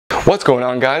What's going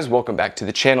on, guys? Welcome back to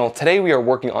the channel. Today we are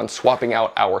working on swapping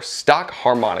out our stock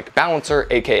harmonic balancer,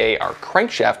 aka our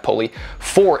crankshaft pulley,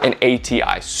 for an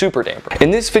ATI Superdamper.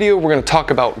 In this video we're going to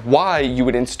talk about why you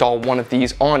would install one of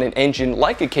these on an engine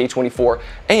like a K24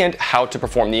 and how to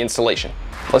perform the installation.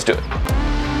 Let's do it.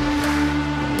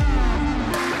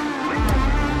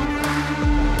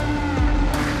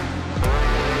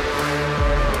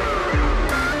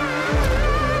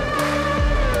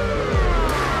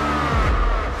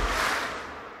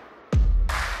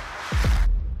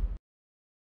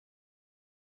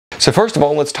 So first of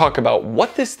all, let's talk about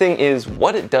what this thing is,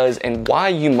 what it does, and why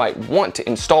you might want to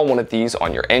install one of these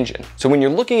on your engine. So when you're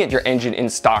looking at your engine in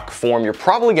stock form, you're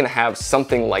probably gonna have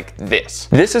something like this.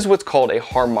 This is what's called a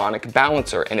harmonic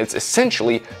balancer, and it's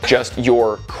essentially just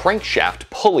your crankshaft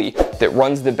pulley that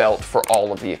runs the belt for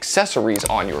all of the accessories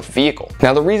on your vehicle.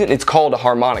 Now, the reason it's called a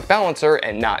harmonic balancer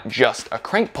and not just a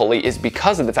crank pulley is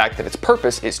because of the fact that its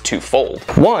purpose is twofold.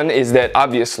 One is that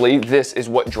obviously this is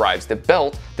what drives the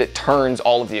belt that turns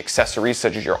all of the accessories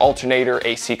such as your alternator,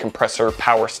 AC compressor,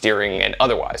 power steering, and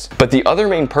otherwise. But the other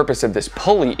main purpose of this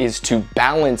pulley is to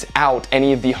balance out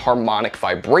any of the harmonic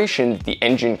vibration the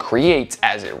engine creates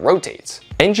as it rotates.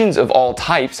 Engines of all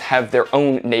types have their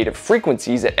own native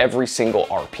frequencies at every single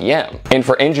RPM. And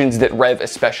for engines that rev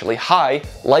especially high,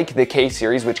 like the K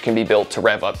series, which can be built to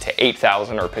rev up to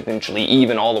 8,000 or potentially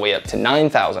even all the way up to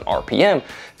 9,000 RPM,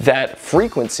 that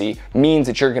frequency means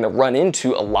that you're gonna run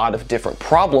into a lot of different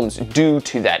problems due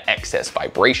to that excess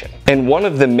vibration. And one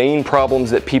of the main problems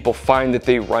that people find that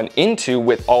they run into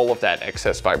with all of that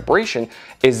excess vibration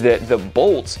is that the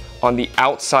bolts on the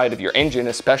outside of your engine,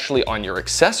 especially on your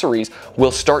accessories,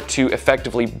 will start to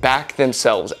effectively back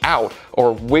themselves out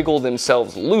or wiggle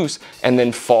themselves loose and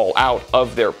then fall out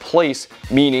of their place,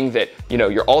 meaning that, you know,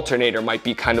 your alternator might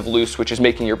be kind of loose, which is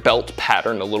making your belt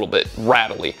pattern a little bit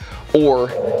rattly. Or,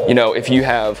 you know, if you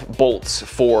have bolts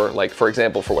for, like, for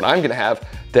example, for what I'm gonna have,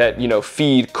 that, you know,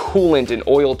 feed coolant and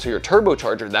oil to your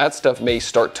turbocharger, that stuff may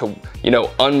start to, you know,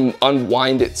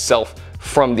 unwind itself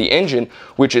from the engine,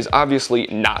 which is obviously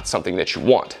not something that you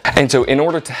want. And so in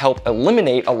order to help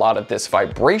eliminate a lot of this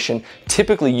vibration,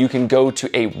 typically you can go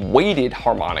to a weighted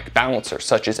harmonic balancer,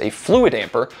 such as a fluid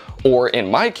damper, or in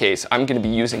my case, I'm gonna be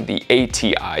using the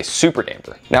ATI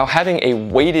Superdamper. Now, having a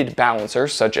weighted balancer,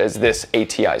 such as this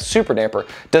ATI Superdamper,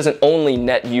 doesn't only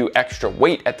net you extra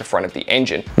weight at the front of the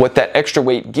engine. What that extra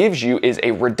weight gives you is a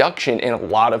reduction in a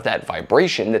lot of that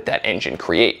vibration that that engine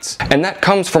creates. And that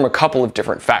comes from a couple of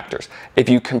different factors. If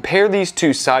you compare these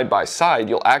two side by side,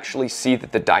 you'll actually see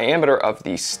that the diameter of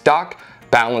the stock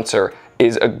balancer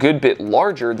is a good bit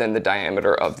larger than the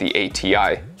diameter of the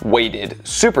ATI weighted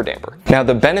Superdamper. Now,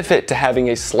 the benefit to having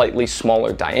a slightly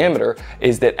smaller diameter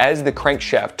is that as the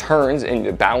crankshaft turns and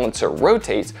the balancer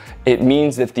rotates, it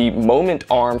means that the moment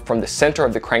arm from the center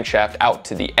of the crankshaft out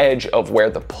to the edge of where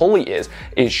the pulley is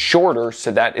shorter,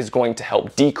 so that is going to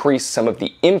help decrease some of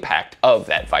the impact of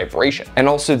that vibration. And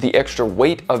also, the extra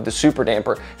weight of the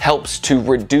Superdamper helps to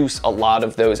reduce a lot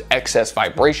of those excess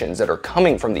vibrations that are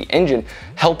coming from the engine,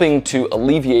 helping to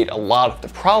alleviate a lot of the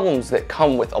problems that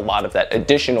come with a lot of that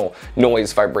additional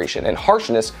noise, vibration, and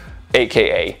harshness,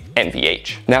 aka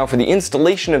NVH. Now, for the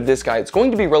installation of this guy, it's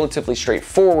going to be relatively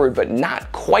straightforward, but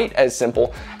not quite as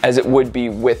simple as it would be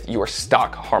with your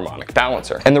stock harmonic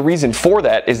balancer. And the reason for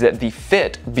that is that the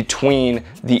fit between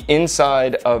the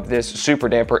inside of this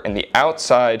Superdamper and the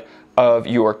outside of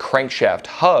your crankshaft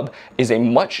hub is a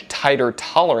much tighter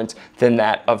tolerance than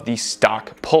that of the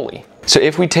stock pulley. So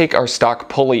if we take our stock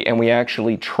pulley and we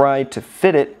actually try to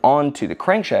fit it onto the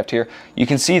crankshaft here, you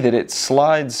can see that it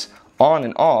slides on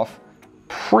and off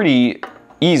pretty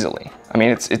easily. I mean,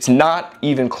 it's not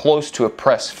even close to a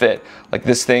press fit. Like,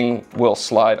 this thing will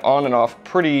slide on and off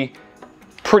pretty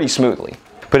smoothly.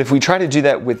 But if we try to do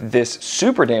that with this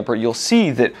Superdamper, you'll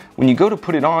see that when you go to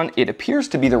put it on, it appears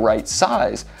to be the right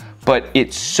size, but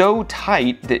it's so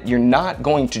tight that you're not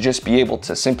going to just be able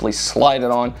to simply slide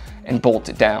it on and bolt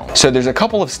it down. So there's a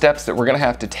couple of steps that we're gonna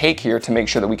have to take here to make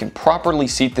sure that we can properly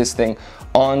seat this thing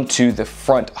onto the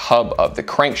front hub of the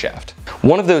crankshaft.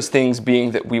 One of those things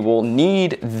being that we will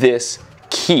need this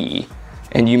key,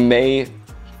 and you may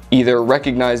either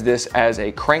recognize this as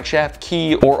a crankshaft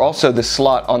key or also the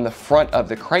slot on the front of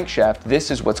the crankshaft.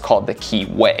 This is what's called the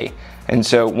keyway. And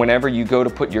so whenever you go to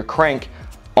put your crank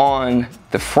on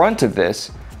the front of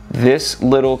this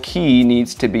little key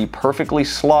needs to be perfectly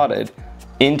slotted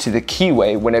into the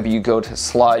keyway whenever you go to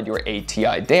slide your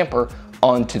ATI damper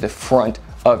onto the front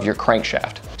of your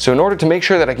crankshaft. So in order to make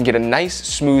sure that I can get a nice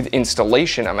smooth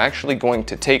installation, I'm actually going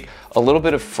to take a little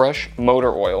bit of fresh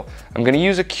motor oil. I'm going to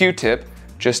use a Q-tip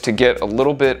just to get a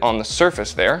little bit on the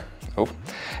surface there.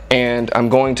 and I'm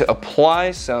going to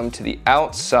apply some to the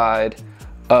outside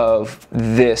of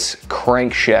this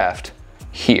crankshaft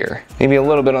here. Maybe a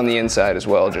little bit on the inside as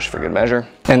well, just for good measure.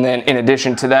 And then in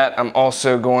addition to that, I'm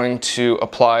also going to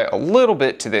apply a little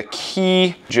bit to the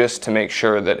key just to make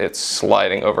sure that it's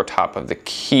sliding over top of the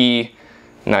key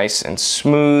nice and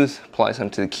smooth. Apply some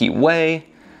to the key way.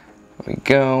 There we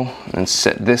go. And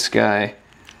set this guy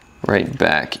right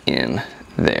back in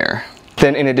there.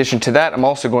 Then in addition to that, I'm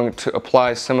also going to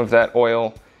apply some of that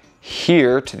oil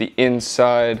here to the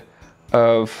inside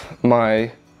of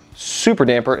my super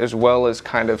damper, as well as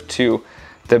kind of to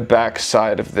the back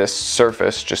side of this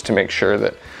surface, just to make sure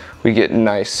that we get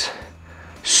nice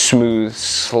smooth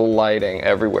sliding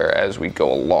everywhere as we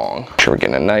go along. Sure, we're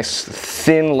getting a nice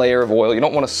thin layer of oil. You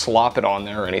don't want to slop it on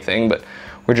there or anything, but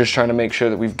we're just trying to make sure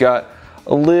that we've got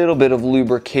a little bit of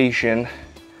lubrication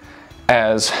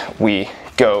as we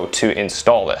go to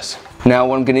install this. Now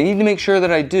what I'm going to need to make sure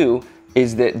that I do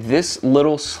is that this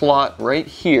little slot right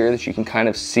here that you can kind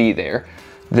of see there,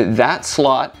 that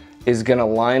slot is going to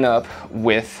line up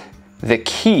with the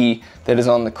key that is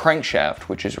on the crankshaft,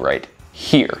 which is right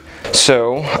here.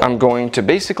 So I'm going to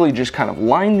basically just kind of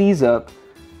line these up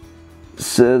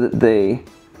so that they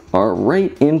are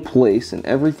right in place and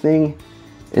everything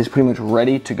is pretty much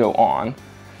ready to go on.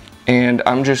 And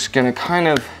I'm just going to kind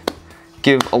of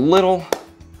give a little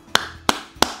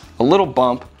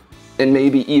bump, and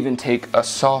maybe even take a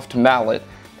soft mallet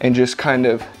and just kind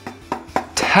of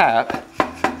tap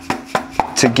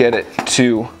to get it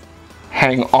to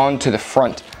hang on to the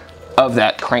front of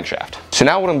that crankshaft. So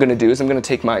now what I'm gonna do is I'm gonna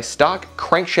take my stock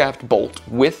crankshaft bolt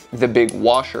with the big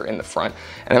washer in the front,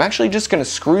 and I'm actually just gonna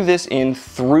screw this in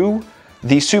through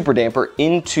the super damper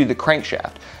into the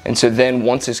crankshaft. And so then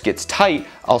once this gets tight,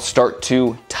 I'll start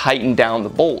to tighten down the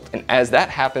bolt. And as that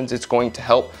happens, it's going to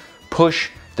help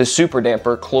push the super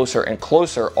damper closer and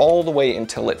closer all the way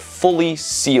until it fully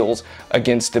seals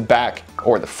against the back,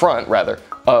 or the front rather,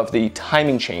 of the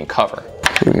timing chain cover.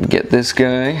 We're gonna get this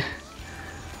guy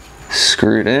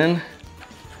screwed in.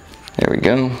 There we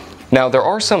go. Now there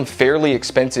are some fairly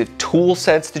expensive tool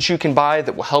sets that you can buy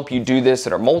that will help you do this,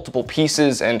 that are multiple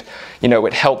pieces, and you know,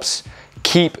 it helps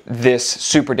keep this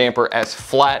super damper as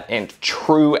flat and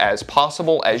true as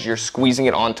possible as you're squeezing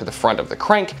it onto the front of the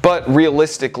crank. But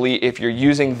realistically, if you're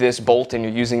using this bolt and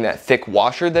you're using that thick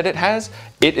washer that it has,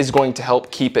 it is going to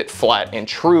help keep it flat and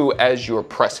true as you're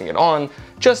pressing it on,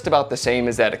 just about the same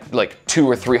as that like $200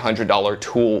 or $300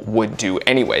 tool would do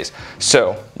anyways.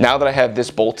 So now that I have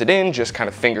this bolted in, just kind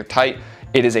of finger tight,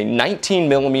 it is a 19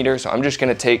 millimeter, so I'm just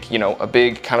gonna take, you know, a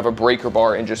big kind of a breaker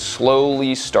bar and just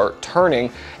slowly start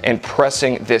turning and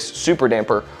pressing this super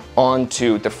damper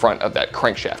onto the front of that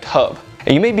crankshaft hub.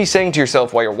 And you may be saying to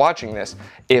yourself while you're watching this,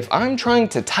 if I'm trying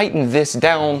to tighten this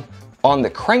down on the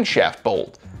crankshaft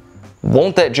bolt,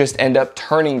 won't that just end up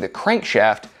turning the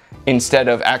crankshaft instead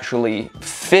of actually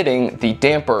fitting the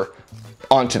damper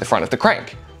onto the front of the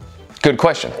crank? Good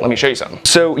question, let me show you something.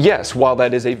 So yes, while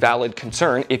that is a valid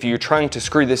concern, if you're trying to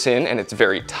screw this in and it's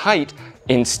very tight,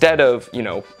 instead of, you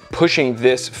know, pushing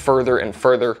this further and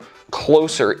further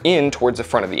closer in towards the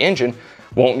front of the engine,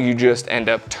 won't you just end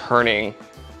up turning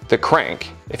the crank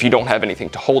if you don't have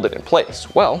anything to hold it in place?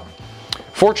 Well,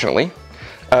 fortunately,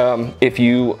 if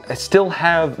you still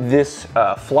have this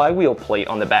flywheel plate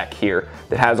on the back here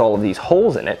that has all of these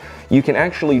holes in it, you can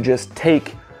actually just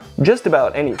take just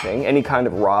about anything, any kind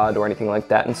of rod or anything like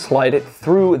that, and slide it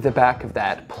through the back of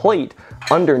that plate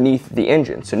underneath the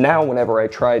engine. So now whenever I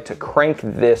try to crank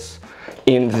this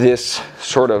in this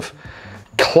sort of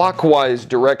clockwise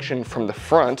direction from the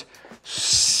front,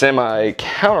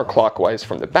 semi-counterclockwise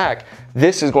from the back,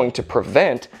 this is going to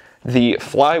prevent the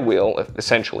flywheel,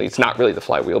 essentially, it's not really the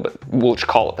flywheel, but we'll just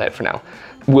call it that for now,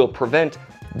 will prevent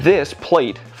this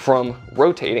plate from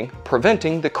rotating,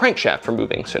 preventing the crankshaft from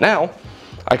moving. So now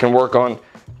I can work on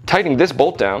tightening this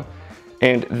bolt down,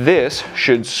 and this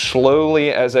should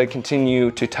slowly, as I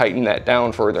continue to tighten that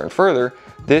down further and further,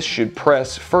 this should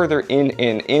press further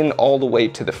in all the way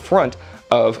to the front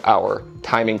of our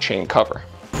timing chain cover.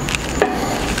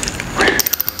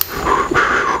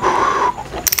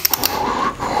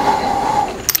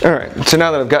 All right, so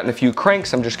now that I've gotten a few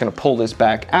cranks, I'm just gonna pull this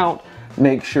back out,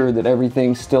 make sure that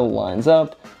everything still lines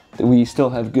up, that we still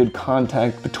have good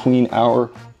contact between our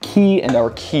key and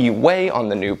our key way on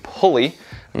the new pulley.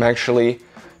 I'm actually,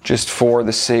 just for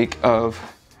the sake of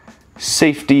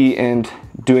safety and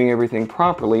doing everything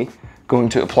properly, going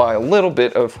to apply a little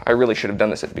bit of, I really should have done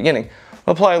this at the beginning,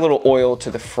 I'll apply a little oil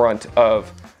to the front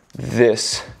of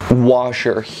this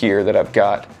washer here that I've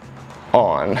got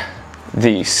on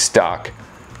the stock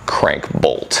crank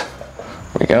bolt.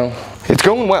 There we go. It's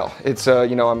going well. It's,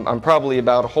 you know, I'm probably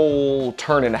about a whole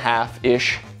turn and a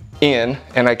half-ish in,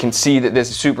 and I can see that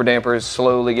this super damper is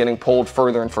slowly getting pulled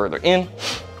further and further in,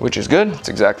 which is good. That's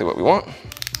exactly what we want.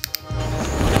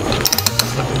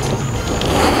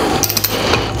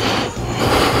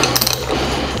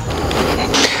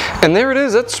 And there it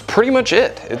is, that's pretty much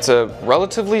it. It's a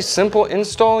relatively simple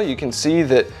install. You can see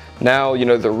that now, you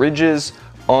know, the ridges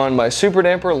on my super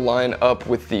damper line up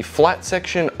with the flat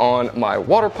section on my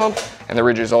water pump, and the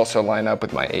ridges also line up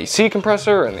with my AC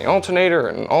compressor and the alternator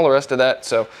and all the rest of that.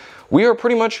 So we are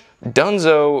pretty much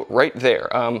donezo right there.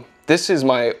 This is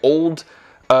my old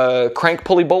crank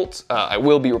pulley bolts. I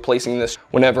will be replacing this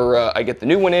whenever I get the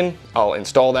new one in. I'll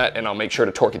install that and I'll make sure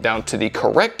to torque it down to the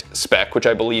correct spec, which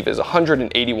I believe is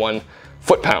 181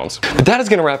 foot-pounds. But that is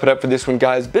gonna wrap it up for this one,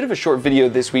 guys. Bit of a short video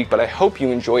this week, but I hope you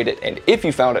enjoyed it. And if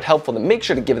you found it helpful, then make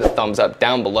sure to give it a thumbs up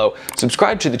down below.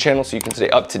 Subscribe to the channel so you can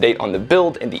stay up to date on the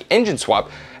build and the engine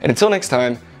swap. And until next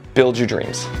time, build your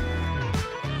dreams.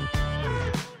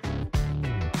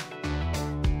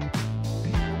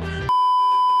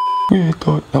 We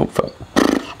thought, no,